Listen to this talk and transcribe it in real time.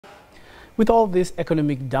With all this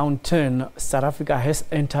economic downturn, South Africa has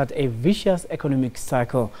entered a vicious economic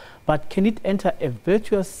cycle. But can it enter a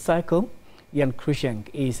virtuous cycle? Ian Cruickshank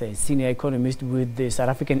is a senior economist with the South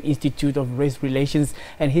African Institute of Race Relations,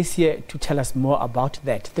 and he's here to tell us more about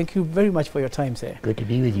that. Thank you very much for your time, sir. Good to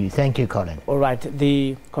be with you. Thank you, Colin. All right,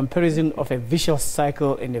 the comparison of a vicious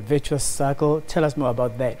cycle and a virtuous cycle, tell us more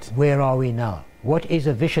about that. Where are we now? What is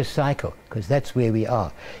a vicious cycle? Because that's where we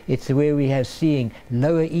are. It's where we are seeing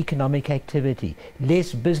lower economic activity,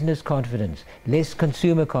 less business confidence, less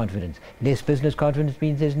consumer confidence. Less business confidence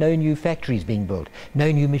means there's no new factories being built, no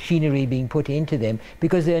new machinery being put into them,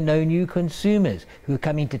 because there are no new consumers who are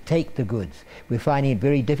coming to take the goods. We're finding it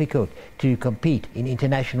very difficult to compete in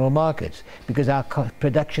international markets because our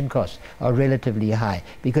production costs are relatively high,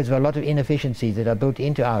 because of a lot of inefficiencies that are built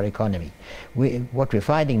into our economy. What we're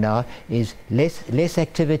finding now is less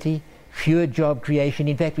activity, fewer job creation.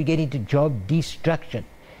 In fact, we get into job destruction,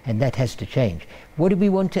 and that has to change. What do we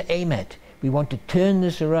want to aim at? We want to turn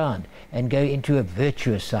this around and go into a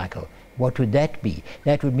virtuous cycle. What would that be?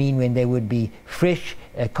 That would mean when there would be fresh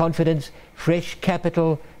confidence, fresh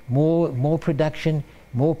capital, more production,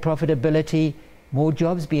 more profitability, more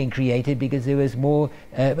jobs being created because there was more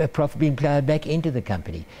profit being plowed back into the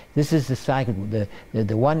company. This is the cycle,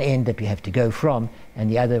 the one end that we have to go from,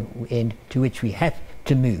 and the other end to which we have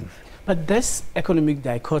to move. But this economic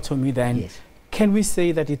dichotomy then, yes, can we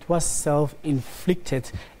say that it was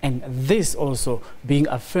self-inflicted, and this also being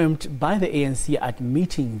affirmed by the ANC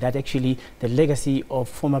admitting that actually the legacy of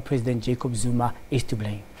former President Jacob Zuma is to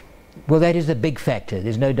blame? Well, that is a big factor.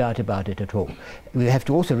 There's no doubt about it at all. We have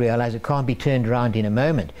to also realize it can't be turned around in a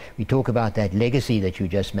moment. We talk about that legacy that you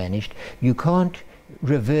just managed. You can't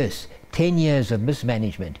reverse 10 years of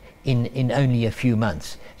mismanagement in only a few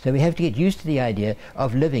months. So we have to get used to the idea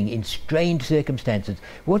of living in strained circumstances.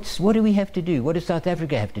 What do we have to do? What does South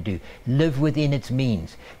Africa have to do? Live within its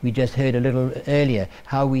means. We just heard a little earlier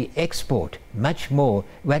how we export much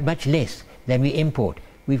less than we import.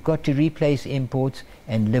 We've got to replace imports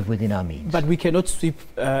and live within our means. But we cannot sweep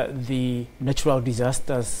the natural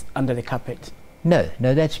disasters under the carpet. No,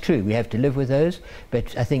 that's true. We have to live with those.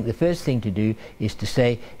 But I think the first thing to do is to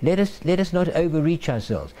say, let us not overreach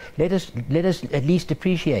ourselves. Let us at least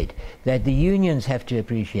appreciate that the unions have to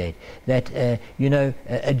appreciate that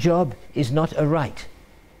a job is not a right.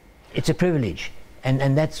 It's a privilege.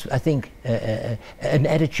 And that's, I think, an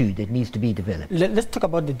attitude that needs to be developed. Let's talk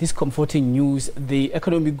about the discomforting news, the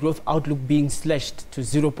economic growth outlook being slashed to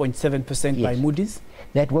 0.7% yes, by Moody's.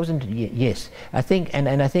 That wasn't, yes. I think, and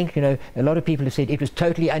I think, a lot of people have said it was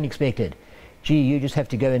totally unexpected. Gee, you just have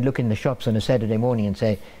to go and look in the shops on a Saturday morning and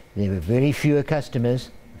say, there were very fewer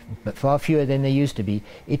customers, but far fewer than there used to be.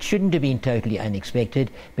 It shouldn't have been totally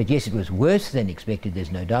unexpected, but yes, it was worse than expected,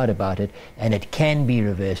 there's no doubt about it, and it can be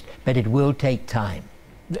reversed, but it will take time.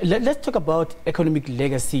 Let's talk about economic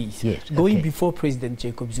legacies. Yes, Going before President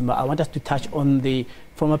Jacob Zuma, I want us to touch on the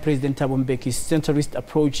former President Thabo Mbeki's centrist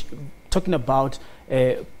approach, talking about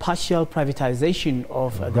partial privatization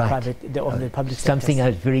of the public sector. Something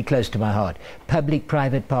that is very close to my heart.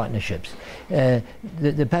 Public-private partnerships.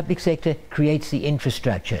 The public sector creates the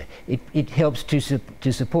infrastructure. It helps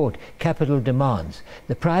to support capital demands.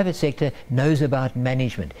 The private sector knows about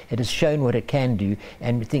management. It has shown what it can do,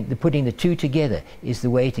 and I think that putting the two together is the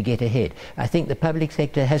way to get ahead. I think the public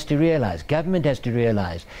sector has to realize, government has to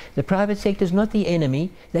realize, the private sector is not the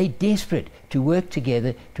enemy. They're desperate to work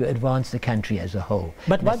together to advance the country as a whole.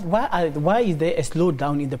 But why is there a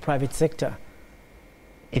slowdown in the private sector?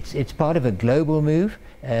 It's part of a global move.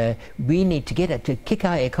 We need to kick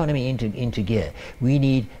our economy into gear. We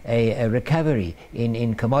need a recovery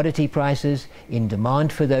in commodity prices, in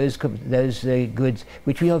demand for those goods,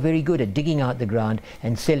 which we are very good at digging out the ground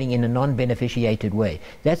and selling in a non-beneficiated way.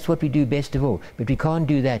 That's what we do best of all. But we can't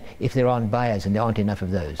do that if there aren't buyers, and there aren't enough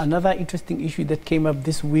of those. Another interesting issue that came up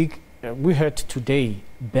this week, we heard today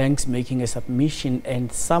banks making a submission,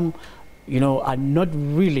 and some are not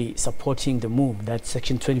really supporting the move that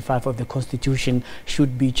Section 25 of the Constitution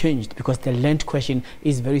should be changed, because the land question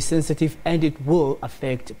is very sensitive and it will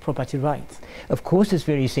affect property rights. Of course it's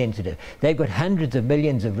very sensitive. They've got hundreds of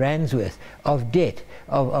millions of rands worth of debt,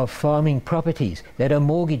 of farming properties that are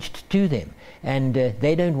mortgaged to them. And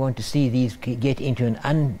they don't want to see these get into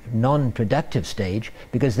an non-productive stage,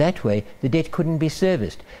 because that way the debt couldn't be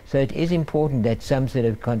serviced. So it is important that some sort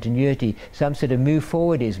of continuity, some sort of move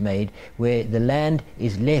forward is made where the land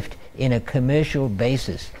is left in a commercial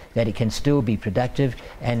basis, that it can still be productive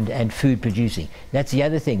and food producing. That's the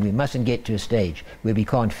other thing. We mustn't get to a stage where we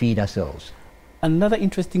can't feed ourselves. Another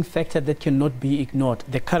interesting factor that cannot be ignored,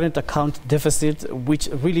 the current account deficit, which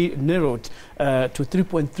really narrowed to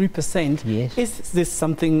 3.3%. Yes. Is this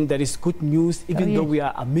something that is good news, even though yes. we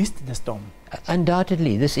are amidst the storm?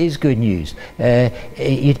 Undoubtedly, this is good news.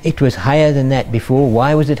 It was higher than that before.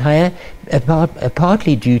 Why was it higher?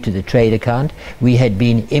 Partly due to the trade account. We had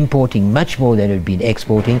been importing much more than we had been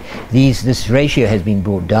exporting. This ratio has been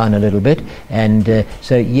brought down a little bit, and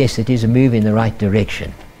so yes, it is a move in the right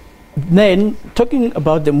direction. Then, talking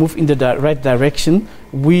about the move in the right direction,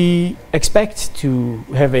 we expect to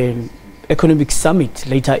have an economic summit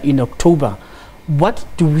later in October. What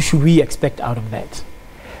should we expect out of that?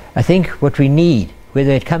 I think what we need,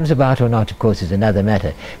 whether it comes about or not, of course, is another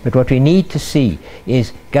matter. But what we need to see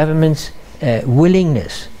is government's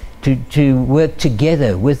willingness to work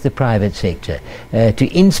together with the private sector, to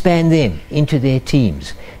inspan them into their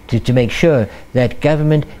teams, to make sure that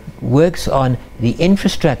government works on the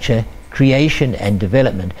infrastructure creation and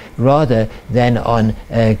development rather than on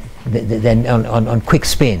quick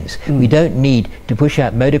spends. We don't need to push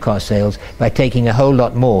out motor car sales by taking a whole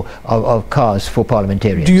lot more of cars for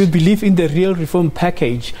parliamentarians. Do you believe in the real reform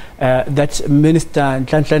package that Minister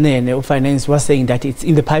Nhlanhla of Finance was saying that it's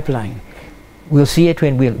in the pipeline? We'll see it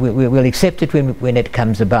when we'll accept it when it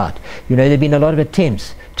comes about. You know, there have been a lot of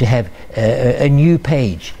attempts to have a new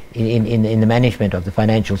page in the management of the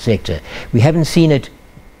financial sector. We haven't seen it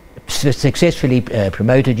successfully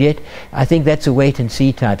promoted yet. I think that's a wait and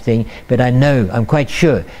see type thing, but I'm quite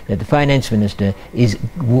sure that the finance minister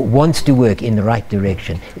wants to work in the right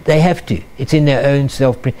direction. They have to. It's in their own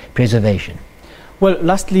self-preservation. Well,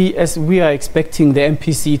 lastly, as we are expecting the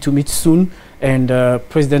MPC to meet soon, and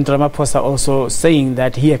President Ramaphosa also saying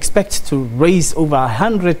that he expects to raise over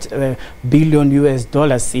 100 billion US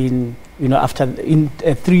dollars in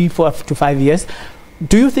 3, 4 to 5 years.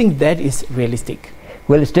 Do you think that is realistic?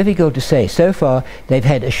 Well, it's difficult to say. So far, they've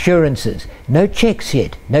had assurances, no checks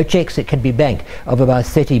yet, no checks that can be banked, of about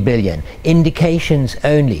 30 billion. Indications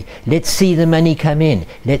only. Let's see the money come in.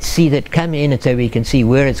 Let's see that come in, and so we can see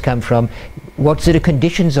where it's come from, what sort of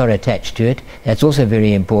conditions are attached to it. That's also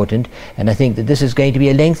very important, and I think that this is going to be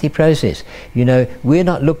a lengthy process. You know, we're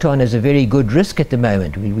not looked on as a very good risk at the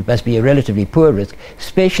moment. We must be a relatively poor risk,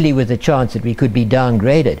 especially with the chance that we could be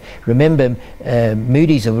downgraded. Remember,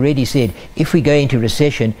 Moody's already said if we go into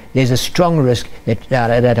recession, there's a strong risk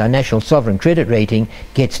that our national sovereign credit rating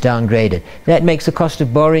gets downgraded. That makes the cost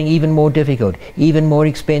of borrowing even more difficult, even more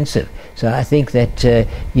expensive. So I think that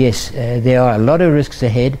yes, there are a lot of risks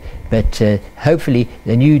ahead, but hopefully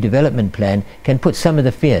the new development plan can put some of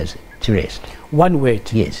the fears to rest. One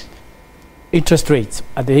word. Yes. Interest rates,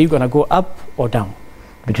 are they going to go up or down?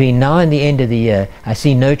 Between now and the end of the year, I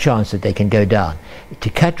see no chance that they can go down. To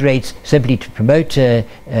cut rates simply to promote a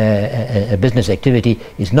business activity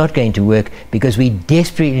is not going to work, because we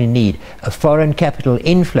desperately need a foreign capital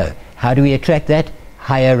inflow. How do we attract that?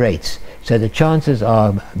 Higher rates. So the chances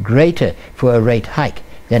are greater for a rate hike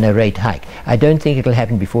than a rate hike. I don't think it will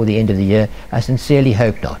happen before the end of the year. I sincerely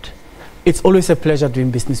hope not. It's always a pleasure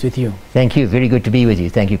doing business with you. Thank you. Very good to be with you.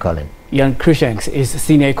 Thank you, Colin. Ian Cruickshank is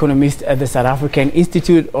Senior Economist at the South African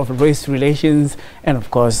Institute of Race Relations, and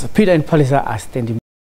of course, Peter and Palisa are standing